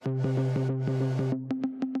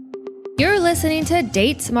listening to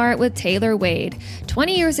Date Smart with Taylor Wade.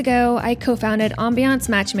 20 years ago, I co-founded Ambiance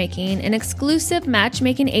Matchmaking, an exclusive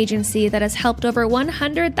matchmaking agency that has helped over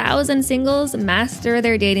 100,000 singles master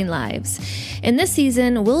their dating lives. In this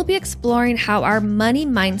season, we'll be exploring how our money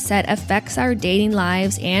mindset affects our dating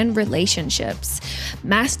lives and relationships.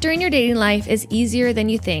 Mastering your dating life is easier than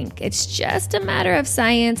you think. It's just a matter of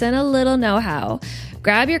science and a little know-how.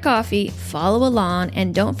 Grab your coffee, follow along,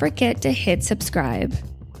 and don't forget to hit subscribe.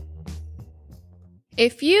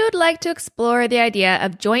 If you'd like to explore the idea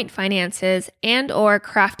of joint finances and/or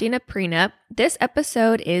crafting a prenup, this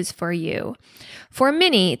episode is for you. For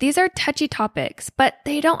many, these are touchy topics, but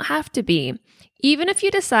they don't have to be. Even if you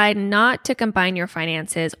decide not to combine your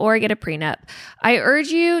finances or get a prenup, I urge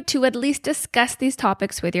you to at least discuss these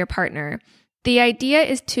topics with your partner. The idea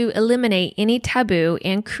is to eliminate any taboo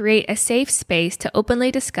and create a safe space to openly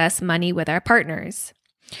discuss money with our partners.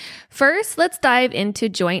 First, let's dive into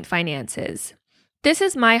joint finances. This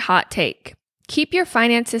is my hot take. Keep your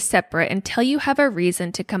finances separate until you have a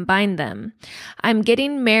reason to combine them. I'm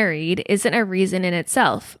getting married isn't a reason in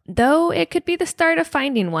itself, though it could be the start of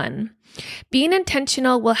finding one. Being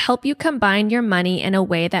intentional will help you combine your money in a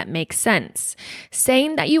way that makes sense.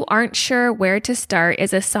 Saying that you aren't sure where to start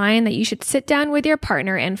is a sign that you should sit down with your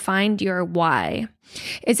partner and find your why.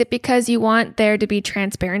 Is it because you want there to be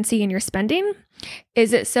transparency in your spending?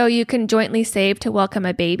 Is it so you can jointly save to welcome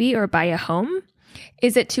a baby or buy a home?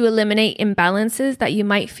 Is it to eliminate imbalances that you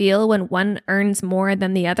might feel when one earns more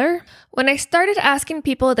than the other? When I started asking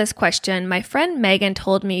people this question, my friend Megan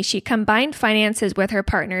told me she combined finances with her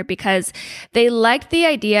partner because they liked the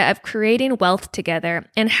idea of creating wealth together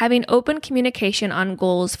and having open communication on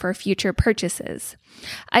goals for future purchases.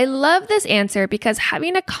 I love this answer because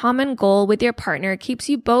having a common goal with your partner keeps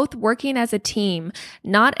you both working as a team,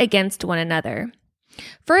 not against one another.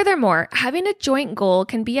 Furthermore, having a joint goal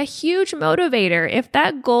can be a huge motivator if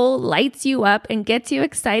that goal lights you up and gets you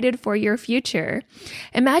excited for your future.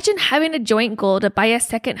 Imagine having a joint goal to buy a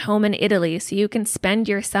second home in Italy so you can spend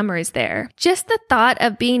your summers there. Just the thought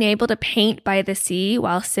of being able to paint by the sea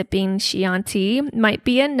while sipping Chianti might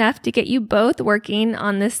be enough to get you both working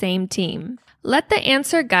on the same team. Let the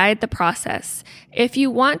answer guide the process. If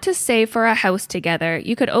you want to save for a house together,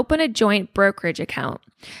 you could open a joint brokerage account.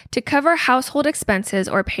 To cover household expenses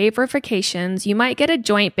or pay for vacations, you might get a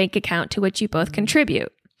joint bank account to which you both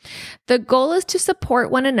contribute. The goal is to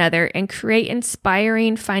support one another and create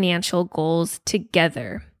inspiring financial goals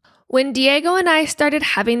together. When Diego and I started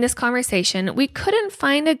having this conversation, we couldn't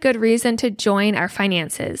find a good reason to join our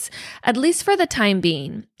finances, at least for the time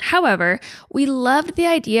being. However, we loved the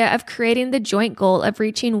idea of creating the joint goal of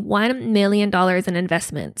reaching $1 million in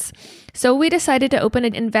investments. So we decided to open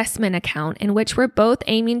an investment account in which we're both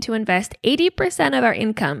aiming to invest 80% of our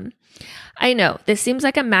income. I know this seems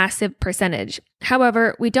like a massive percentage.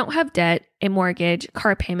 However, we don't have debt, a mortgage,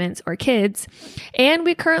 car payments, or kids, and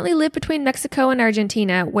we currently live between Mexico and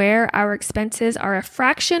Argentina, where our expenses are a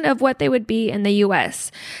fraction of what they would be in the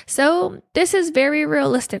US. So this is very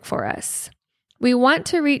realistic for us. We want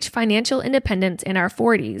to reach financial independence in our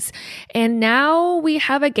 40s, and now we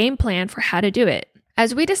have a game plan for how to do it.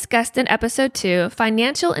 As we discussed in episode 2,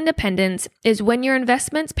 financial independence is when your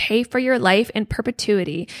investments pay for your life in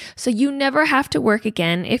perpetuity, so you never have to work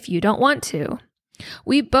again if you don't want to.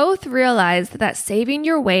 We both realized that saving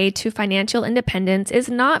your way to financial independence is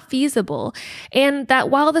not feasible, and that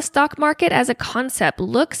while the stock market as a concept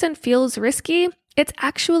looks and feels risky, it's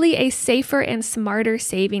actually a safer and smarter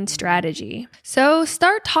saving strategy. So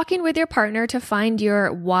start talking with your partner to find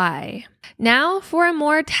your why. Now for a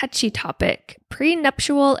more touchy topic,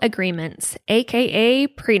 prenuptial agreements, aka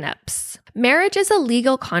prenups. Marriage is a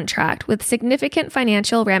legal contract with significant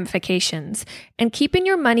financial ramifications, and keeping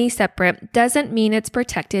your money separate doesn't mean it's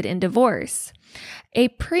protected in divorce. A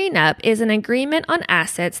prenup is an agreement on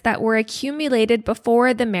assets that were accumulated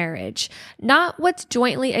before the marriage, not what's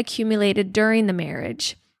jointly accumulated during the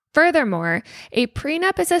marriage. Furthermore, a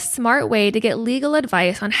prenup is a smart way to get legal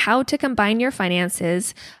advice on how to combine your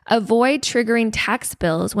finances, avoid triggering tax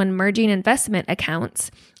bills when merging investment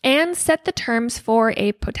accounts, and set the terms for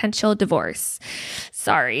a potential divorce.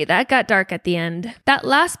 Sorry, that got dark at the end. That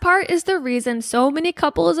last part is the reason so many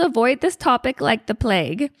couples avoid this topic like the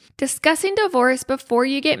plague. Discussing divorce before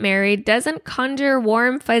you get married doesn't conjure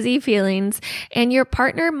warm, fuzzy feelings, and your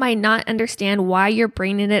partner might not understand why you're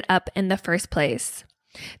bringing it up in the first place.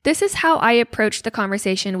 This is how I approached the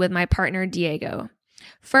conversation with my partner, Diego.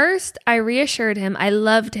 First, I reassured him I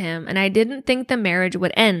loved him and I didn't think the marriage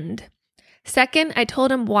would end. Second, I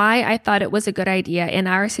told him why I thought it was a good idea in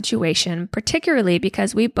our situation, particularly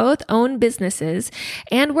because we both own businesses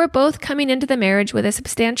and we're both coming into the marriage with a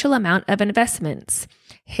substantial amount of investments,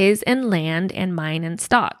 his in land and mine in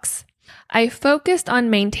stocks. I focused on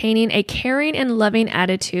maintaining a caring and loving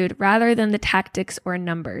attitude rather than the tactics or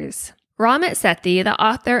numbers. Ramit Sethi, the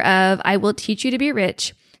author of I Will Teach You to Be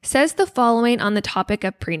Rich, says the following on the topic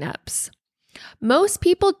of prenups. Most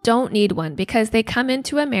people don't need one because they come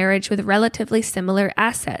into a marriage with relatively similar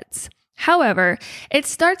assets. However, it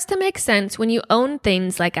starts to make sense when you own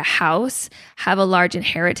things like a house, have a large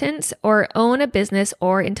inheritance, or own a business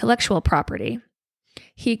or intellectual property.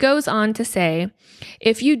 He goes on to say,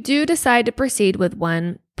 if you do decide to proceed with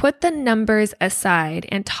one, put the numbers aside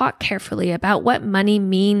and talk carefully about what money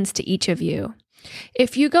means to each of you.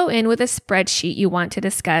 If you go in with a spreadsheet you want to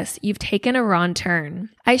discuss, you've taken a wrong turn.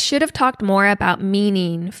 I should have talked more about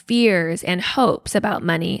meaning, fears, and hopes about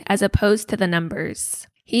money as opposed to the numbers.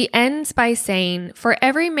 He ends by saying, for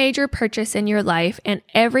every major purchase in your life and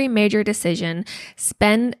every major decision,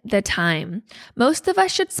 spend the time. Most of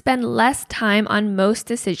us should spend less time on most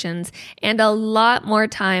decisions and a lot more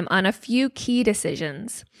time on a few key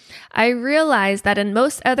decisions. I realize that in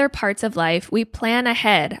most other parts of life, we plan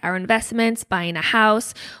ahead, our investments, buying a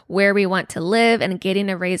house, where we want to live, and getting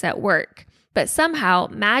a raise at work. But somehow,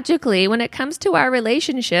 magically, when it comes to our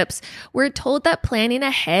relationships, we're told that planning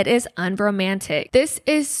ahead is unromantic. This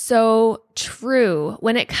is so true.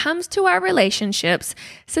 When it comes to our relationships,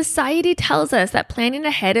 society tells us that planning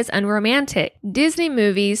ahead is unromantic. Disney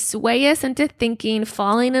movies sway us into thinking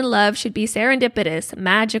falling in love should be serendipitous,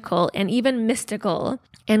 magical, and even mystical.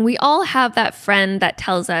 And we all have that friend that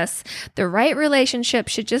tells us the right relationship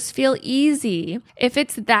should just feel easy. If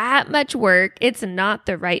it's that much work, it's not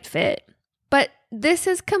the right fit. But this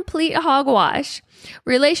is complete hogwash.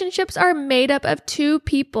 Relationships are made up of two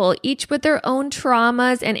people, each with their own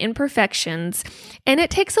traumas and imperfections, and it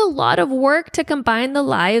takes a lot of work to combine the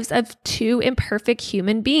lives of two imperfect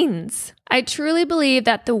human beings. I truly believe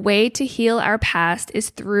that the way to heal our past is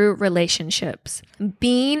through relationships.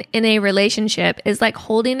 Being in a relationship is like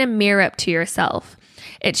holding a mirror up to yourself.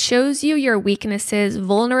 It shows you your weaknesses,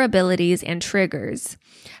 vulnerabilities, and triggers.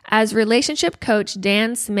 As relationship coach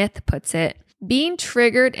Dan Smith puts it, being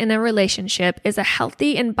triggered in a relationship is a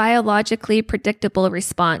healthy and biologically predictable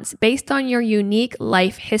response based on your unique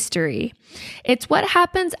life history. It's what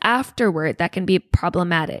happens afterward that can be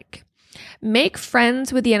problematic. Make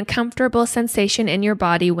friends with the uncomfortable sensation in your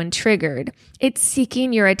body when triggered. It's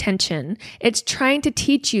seeking your attention. It's trying to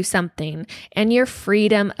teach you something, and your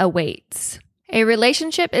freedom awaits. A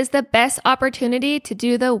relationship is the best opportunity to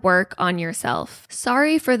do the work on yourself.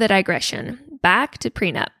 Sorry for the digression. Back to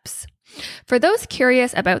prenups. For those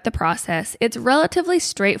curious about the process, it's relatively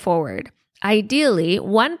straightforward. Ideally,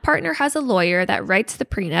 one partner has a lawyer that writes the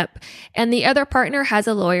prenup, and the other partner has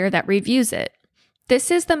a lawyer that reviews it.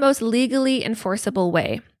 This is the most legally enforceable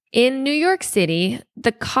way. In New York City,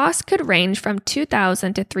 the cost could range from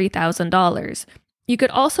 $2,000 to $3,000. You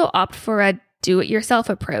could also opt for a do-it-yourself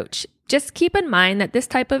approach. Just keep in mind that this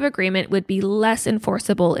type of agreement would be less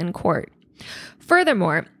enforceable in court.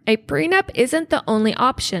 Furthermore, a prenup isn't the only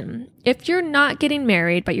option. If you're not getting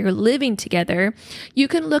married but you're living together, you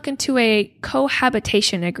can look into a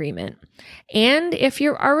cohabitation agreement. And if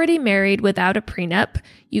you're already married without a prenup,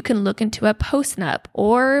 you can look into a postnup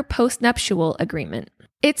or postnuptial agreement.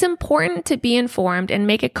 It's important to be informed and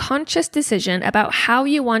make a conscious decision about how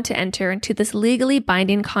you want to enter into this legally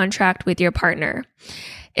binding contract with your partner.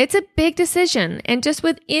 It's a big decision, and just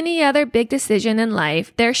with any other big decision in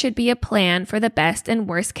life, there should be a plan for the best and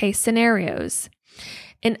worst case scenarios.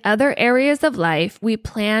 In other areas of life, we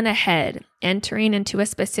plan ahead, entering into a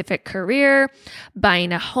specific career,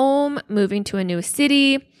 buying a home, moving to a new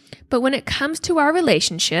city. But when it comes to our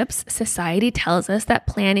relationships, society tells us that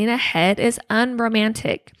planning ahead is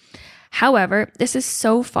unromantic. However, this is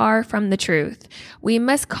so far from the truth. We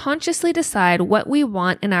must consciously decide what we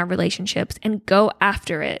want in our relationships and go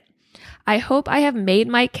after it. I hope I have made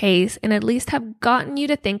my case and at least have gotten you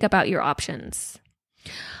to think about your options.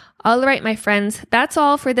 All right, my friends, that's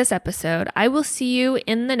all for this episode. I will see you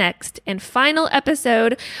in the next and final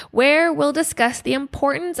episode where we'll discuss the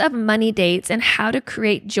importance of money dates and how to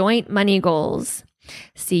create joint money goals.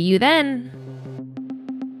 See you then.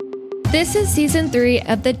 This is season 3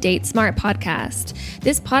 of the Date Smart podcast.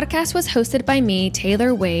 This podcast was hosted by me,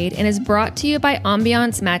 Taylor Wade, and is brought to you by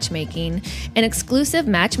Ambiance Matchmaking, an exclusive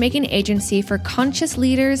matchmaking agency for conscious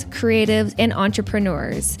leaders, creatives, and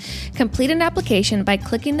entrepreneurs. Complete an application by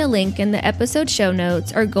clicking the link in the episode show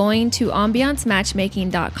notes or going to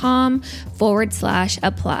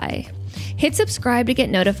ambiancematchmaking.com/apply. Hit subscribe to get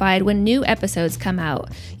notified when new episodes come out.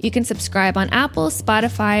 You can subscribe on Apple,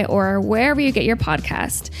 Spotify, or wherever you get your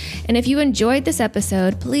podcast. And if you enjoyed this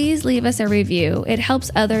episode, please leave us a review. It helps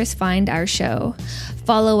others find our show.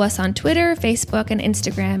 Follow us on Twitter, Facebook, and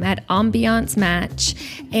Instagram at Ambiance Match.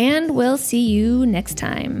 And we'll see you next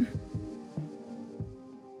time.